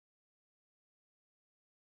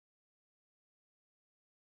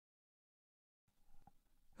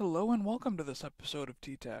Hello and welcome to this episode of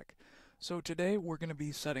T-Tech. So today we're going to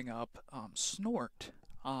be setting up Snort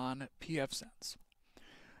on pfSense.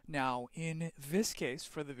 Now in this case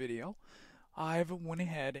for the video, I've went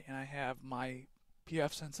ahead and I have my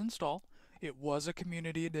pfSense install. It was a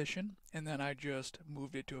community edition and then I just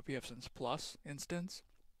moved it to a pfSense Plus instance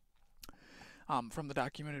from the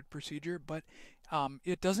documented procedure, but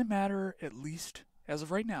it doesn't matter, at least as of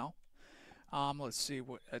right now. Let's see,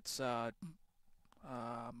 what it's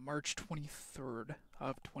March 23rd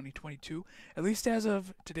of 2022. At least as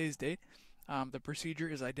of today's date, the procedure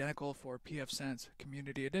is identical for pfSense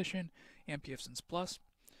Community Edition and pfSense Plus.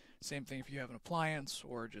 Same thing if you have an appliance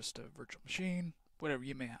or just a virtual machine, whatever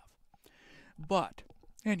you may have. But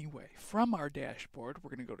anyway, from our dashboard,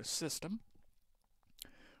 we're going to go to System.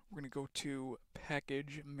 We're going to go to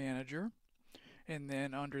Package Manager, and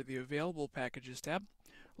then under the Available Packages tab,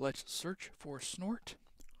 let's search for Snort.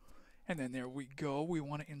 And then there we go. We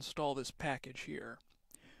want to install this package here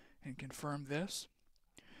and confirm this.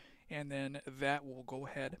 And then that will go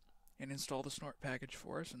ahead and install the Snort package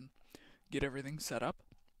for us and get everything set up.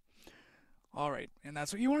 Alright, and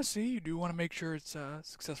that's what you want to see. You do want to make sure it's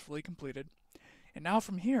successfully completed. And now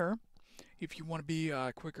from here, if you want to be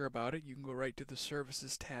quicker about it, you can go right to the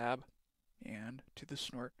Services tab and to the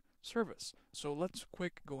Snort Service. So let's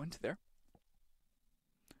go into there.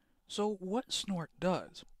 So what Snort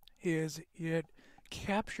does is it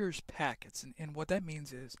captures packets, and what that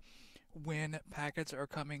means is when packets are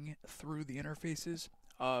coming through the interfaces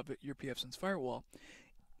of your pfSense firewall,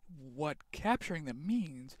 what capturing them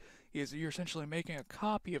means is that you're essentially making a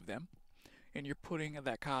copy of them and you're putting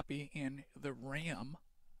that copy in the RAM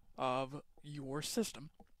of your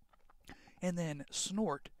system, and then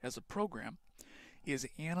Snort as a program is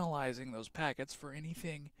analyzing those packets for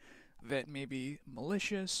anything that may be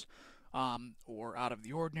malicious or out of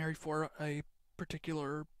the ordinary for a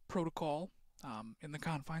particular protocol in the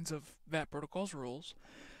confines of that protocol's rules.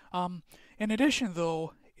 In addition,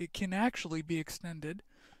 though, it can actually be extended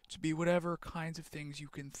to be whatever kinds of things you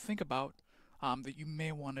can think about that you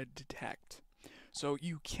may want to detect. So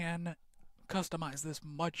you can customize this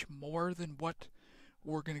much more than what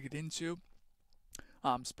we're going to get into,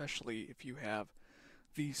 especially if you have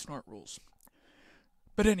the Snort rules.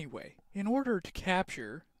 But anyway, in order to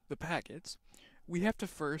capture the packets, we have to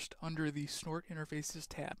first, under the Snort Interfaces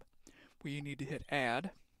tab, we need to hit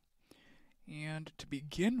Add. And to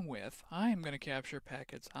begin with, I am going to capture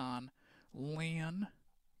packets on LAN,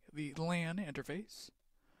 the LAN interface.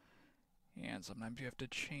 And sometimes you have to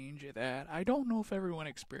change that. I don't know if everyone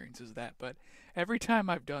experiences that, but every time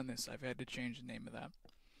I've done this, I've had to change the name of that.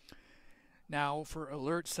 Now, for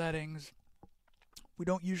alert settings, we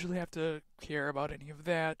don't usually have to care about any of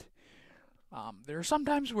that. There are some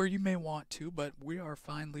times where you may want to, but we are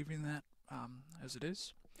fine leaving that as it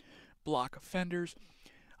is. Block offenders.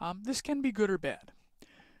 This can be good or bad.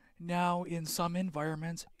 Now, in some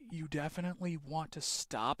environments, you definitely want to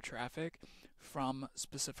stop traffic from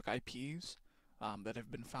specific IPs that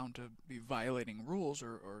have been found to be violating rules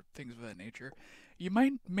or things of that nature. You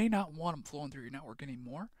may not want them flowing through your network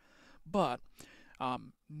anymore, but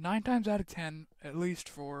 9 times out of 10, at least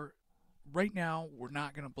for right now, we're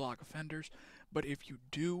not going to block offenders, but if you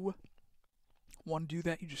do want to do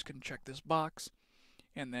that, you just can check this box,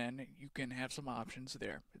 and then you can have some options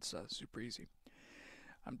there. It's super easy.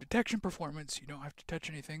 Detection performance, you don't have to touch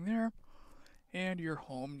anything there, and your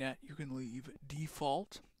home net you can leave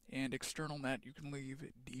default, and external net you can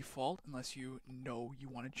leave default unless you know you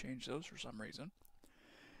want to change those for some reason.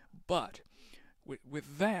 But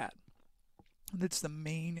with that, that's the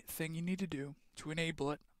main thing you need to do to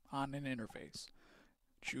enable it on an interface.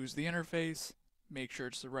 Choose the interface, make sure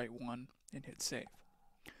it's the right one, and hit save.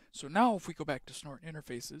 So now if we go back to Snort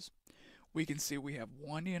Interfaces, we can see we have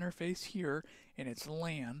one interface here and it's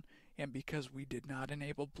LAN, and because we did not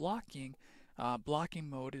enable blocking, blocking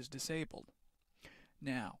mode is disabled.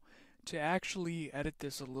 Now, to actually edit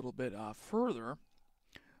this a little bit further,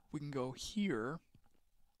 we can go here,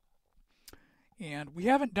 and we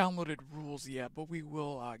haven't downloaded rules yet, but we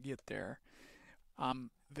will get there.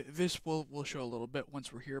 This will show a little bit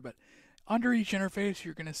once we're here, but under each interface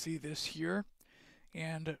you're going to see this here,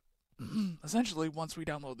 and essentially once we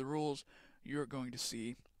download the rules you're going to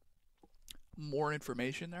see more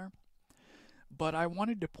information there. But I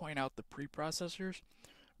wanted to point out the preprocessors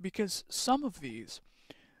because some of these,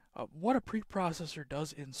 what a preprocessor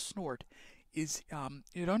does in Snort is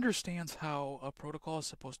it understands how a protocol is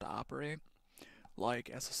supposed to operate, like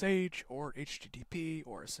SSH or HTTP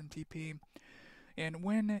or SMTP. And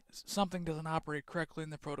when something doesn't operate correctly in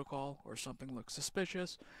the protocol or something looks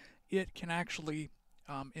suspicious, it can actually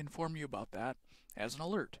inform you about that as an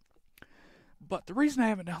alert. But the reason I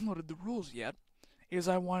haven't downloaded the rules yet is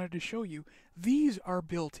I wanted to show you these are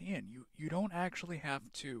built in. You don't actually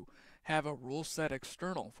have to have a rule set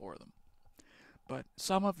external for them. But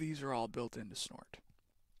some of these are all built into Snort.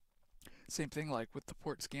 Same thing like with the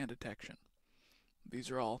port scan detection. These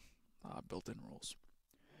are all built-in rules.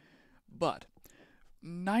 But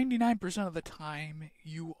 99% of the time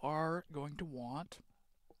you are going to want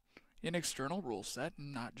an external rule set,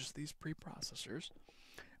 not just these preprocessors.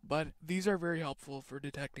 But these are very helpful for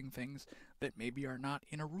detecting things that maybe are not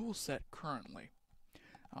in a rule set currently.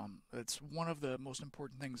 That's one of the most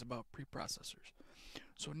important things about preprocessors.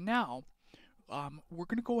 So now we're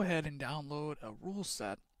going to go ahead and download a rule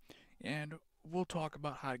set, and we'll talk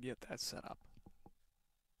about how to get that set up.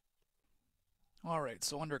 Alright,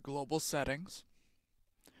 so under Global Settings,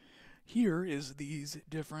 here is these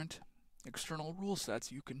different external rule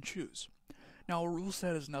sets you can choose. Now, a rule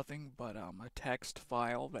set is nothing but a text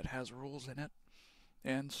file that has rules in it,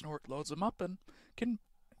 and Snort loads them up and can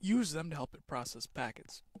use them to help it process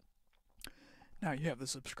packets. Now, you have the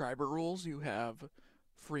subscriber rules, you have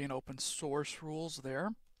free and open source rules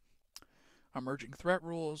there, emerging threat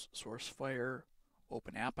rules, source fire,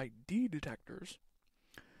 open app ID detectors,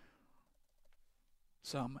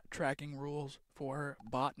 some tracking rules for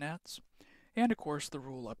botnets, and of course the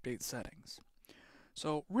rule update settings.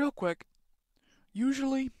 So real quick,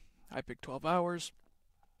 usually I pick 12 hours.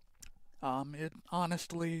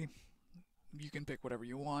 Honestly, you can pick whatever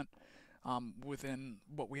you want within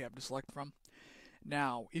what we have to select from.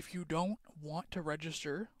 Now, if you don't want to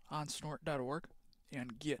register on snort.org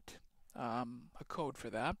and get a code for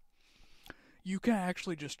that, you can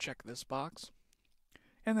actually just check this box,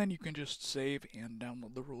 and then you can just save and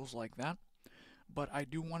download the rules like that. But I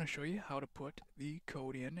do want to show you how to put the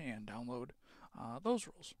code in and download those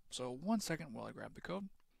rules. So 1 second while I grab the code.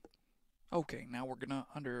 Okay, now we're gonna,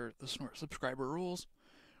 under the Snort subscriber rules,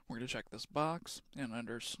 we're gonna check this box, and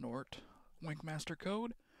under Snort Linkmaster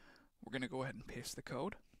code, we're gonna go ahead and paste the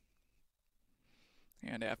code.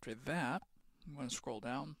 And after that, I'm gonna scroll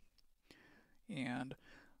down. And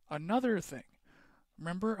another thing,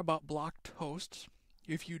 remember about blocked hosts?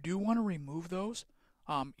 If you do want to remove those,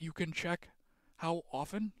 you can check how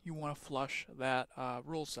often you want to flush that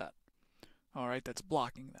rule set. Alright, that's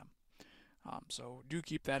blocking them. So do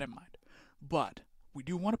keep that in mind. But we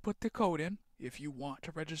do want to put the code in if you want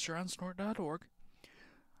to register on snort.org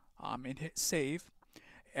and hit save.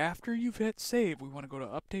 After you've hit save, we want to go to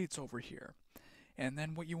updates over here. And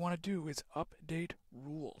then what you want to do is update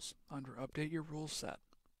rules under update your rule set.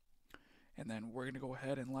 And then we're going to go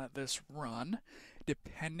ahead and let this run.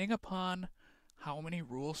 Depending upon how many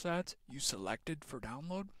rule sets you selected for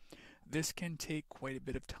download, this can take quite a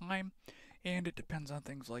bit of time, and it depends on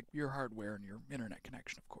things like your hardware and your internet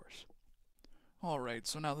connection, of course. Alright,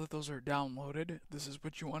 so now that those are downloaded, this is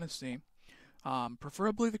what you want to see.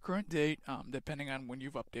 Preferably the current date, depending on when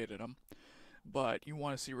you've updated them, but you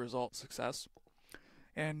want to see result success.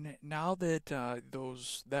 And now that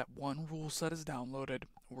that one rule set is downloaded,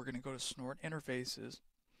 we're going to go to Snort Interfaces,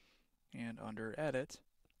 and under Edit,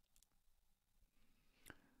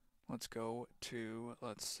 let's go to,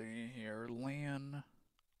 let's see here, LAN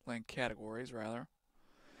categories rather.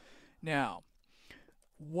 Now,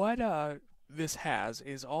 what this has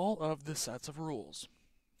is all of the sets of rules,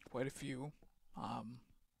 quite a few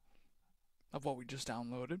of what we just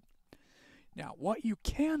downloaded. Now, what you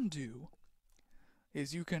can do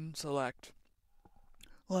is you can select,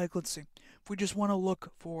 like, let's see, if we just want to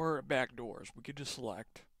look for backdoors, we could just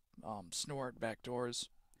select Snort backdoors.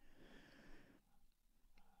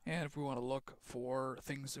 And if we want to look for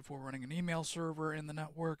things, if we're running an email server in the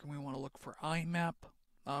network and we want to look for IMAP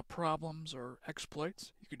problems or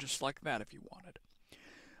exploits, you could just select that if you wanted.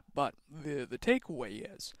 But the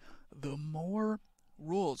takeaway is, the more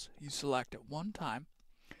rules you select at one time,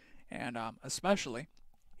 and especially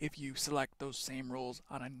if you select those same rules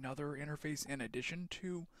on another interface in addition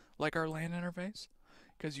to, like our LAN interface,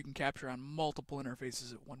 because you can capture on multiple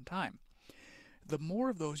interfaces at one time, the more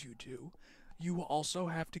of those you do, you will also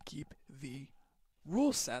have to keep the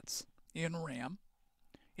rule sets in RAM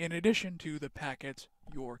in addition to the packets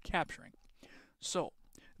you're capturing. So,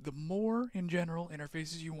 the more, in general,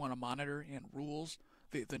 interfaces you want to monitor and rules,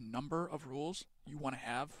 the number of rules you want to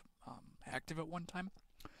have active at one time,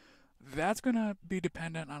 that's going to be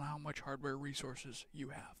dependent on how much hardware resources you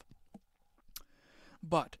have.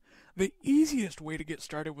 But the easiest way to get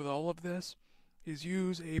started with all of this is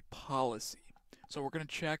use a policy. So we're going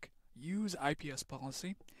to check use Ips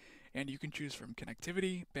Policy, and you can choose from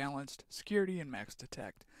connectivity, balanced, security, and max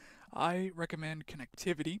detect. I recommend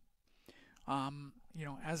connectivity.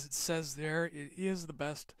 as it says there, it is the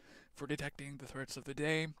best for detecting the threats of the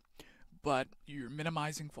day, but you're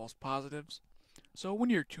minimizing false positives. So when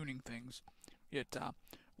you're tuning things, it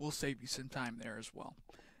will save you some time there as well.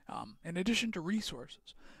 In addition to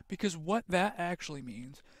resources, because what that actually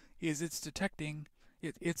means is it's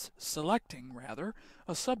selecting rather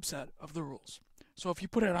a subset of the rules. So if you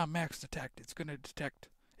put it on max detect, it's going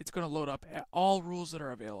to load up all rules that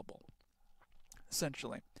are available,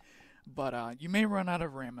 essentially. But you may run out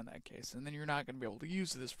of RAM in that case, and then you're not going to be able to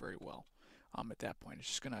use this very well. At that point, it's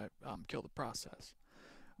just going to kill the process.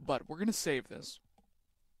 But we're going to save this.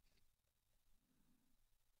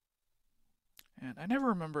 And I never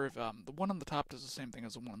remember if the one on the top does the same thing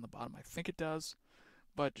as the one on the bottom. I think it does,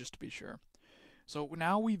 but just to be sure. So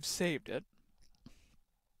now we've saved it.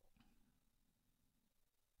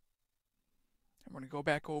 And we're going to go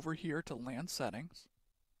back over here to LAN settings.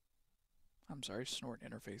 Snort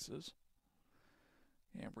Interfaces.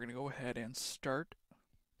 And we're going to go ahead and start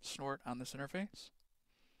Snort on this interface.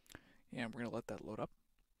 And we're going to let that load up.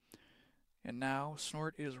 And now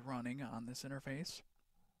Snort is running on this interface.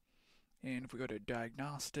 And if we go to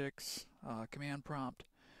diagnostics, command prompt,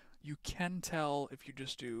 you can tell if you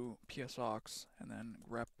just do psaux and then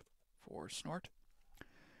grep for Snort.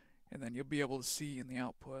 And then you'll be able to see in the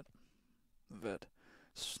output that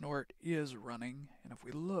Snort is running. And if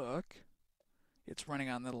we look, it's running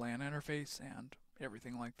on the LAN interface and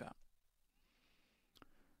everything like that.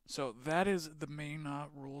 So that is the main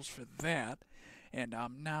rules for that. And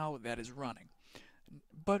now that is running.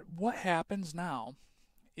 But what happens now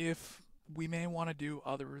if we may want to do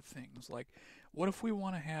other things? Like, what if we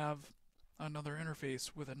want to have another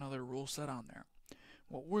interface with another rule set on there?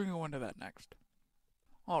 Well, we're going to go into that next.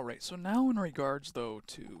 Alright, so now in regards, though,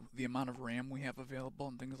 to the amount of RAM we have available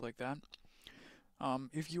and things like that,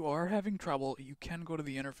 if you are having trouble, you can go to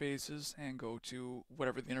the interfaces and go to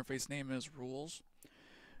whatever the interface name is, rules.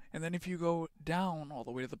 And then if you go down all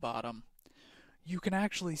the way to the bottom, you can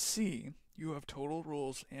actually see you have total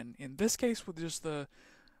rules. And in this case,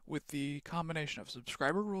 with the combination of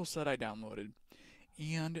subscriber rules that I downloaded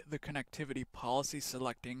and the connectivity policy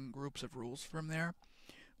selecting groups of rules from there,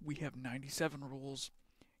 we have 97 rules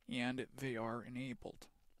and they are enabled.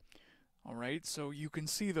 Alright, so you can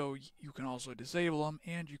see, though, you can also disable them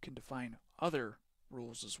and you can define other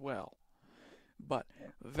rules as well. But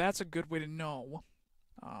that's a good way to know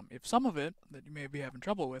if some of it that you may be having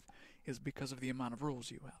trouble with is because of the amount of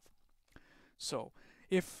rules you have. So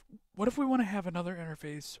what if we want to have another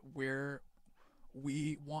interface where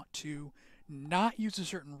we want to not use a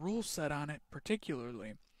certain rule set on it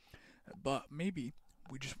particularly, but maybe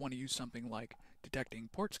we just want to use something like detecting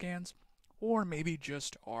port scans, or maybe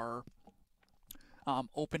just our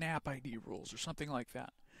open app ID rules or something like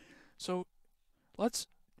that. So let's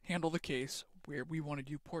handle the case where we want to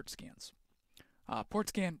do port scans. Port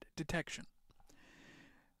scan detection.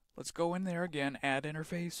 Let's go in there again, add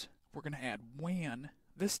interface. We're going to add WAN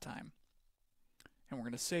this time, and we're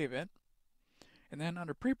going to save it. And then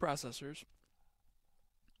under preprocessors,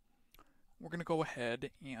 we're going to go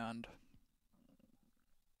ahead and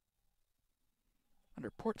under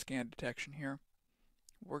port scan detection here,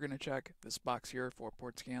 we're going to check this box here for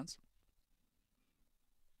port scans.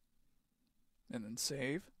 And then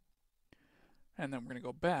save. And then we're going to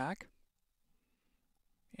go back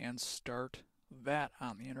and start that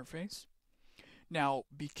on the interface. Now,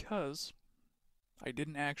 because I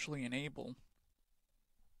didn't actually enable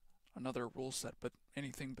another rule set but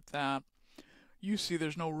anything but that, you see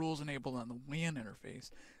there's no rules enabled on the WAN interface,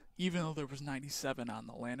 even though there was 97 on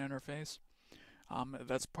the LAN interface.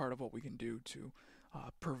 That's part of what we can do to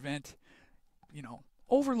prevent,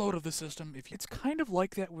 overload of the system. It's kind of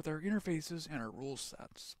like that with our interfaces and our rule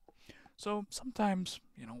sets. So sometimes,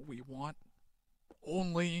 we want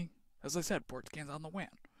only, as I said, port scans on the WAN,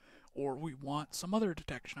 or we want some other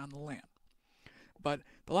detection on the LAN. But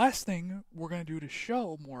the last thing we're going to do to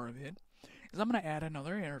show more of it is I'm going to add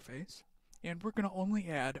another interface, and we're going to only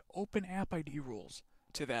add open app ID rules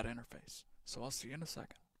to that interface. So I'll see you in a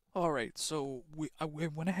second. Alright, so I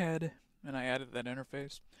went ahead and I added that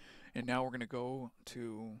interface, and now we're going to go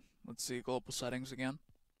to, let's see, global settings again.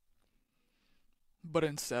 But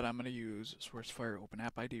instead I'm going to use SourceFire Open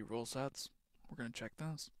App ID rule sets. We're going to check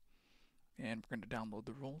this, and we're going to download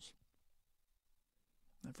the rules.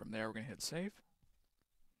 And from there we're going to hit save,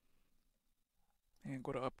 and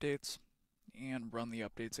go to updates, and run the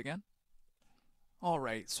updates again.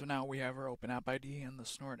 Alright, so now we have our Open App ID and the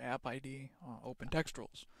Snort App ID Open Text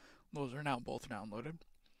rules. Those are now both downloaded.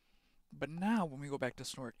 But now when we go back to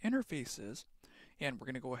Snort Interfaces, and we're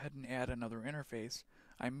going to go ahead and add another interface,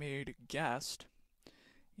 I made guest,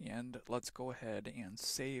 And let's go ahead and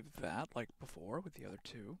save that like before with the other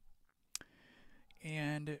two.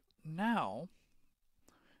 And now,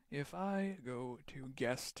 if I go to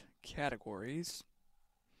guest categories,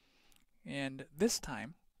 and this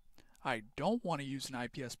time I don't want to use an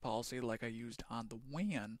IPS policy like I used on the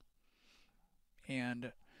WAN,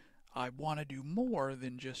 and I want to do more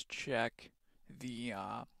than just check the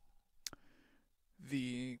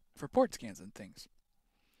for port scans and things.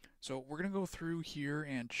 So we're going to go through here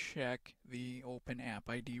and check the Open App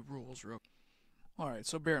ID rules. Alright,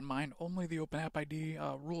 so bear in mind, only the Open App ID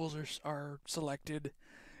rules are selected,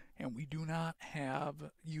 and we do not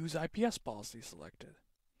have Use IPS policy selected.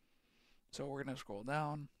 So we're going to scroll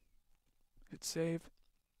down, hit save.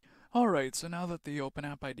 Alright, so now that the Open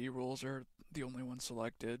App ID rules are the only ones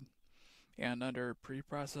selected, and under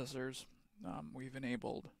Preprocessors, we've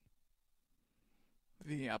enabled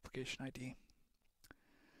the application ID.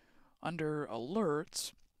 Under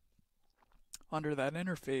Alerts, under that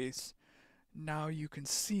interface, now you can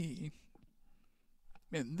see,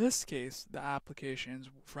 in this case, the applications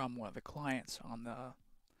from one of the clients on the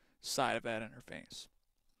side of that interface.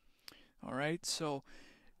 Alright, so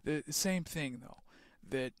the same thing though,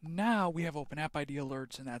 that now we have Open App ID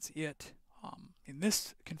alerts and that's it in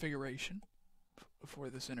this configuration for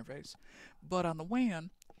this interface. But on the WAN,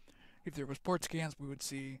 if there was port scans, we would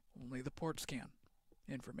see only the port scan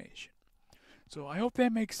information. So I hope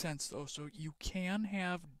that makes sense though. So you can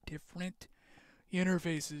have different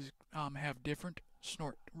interfaces have different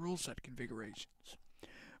Snort rule set configurations.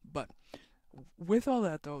 But with all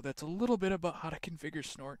that though, that's a little bit about how to configure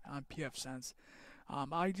Snort on pfSense.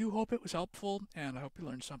 I do hope it was helpful, and I hope you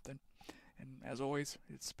learned something. And as always,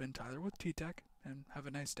 it's been Tyler with T-Tech, and have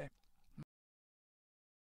a nice day.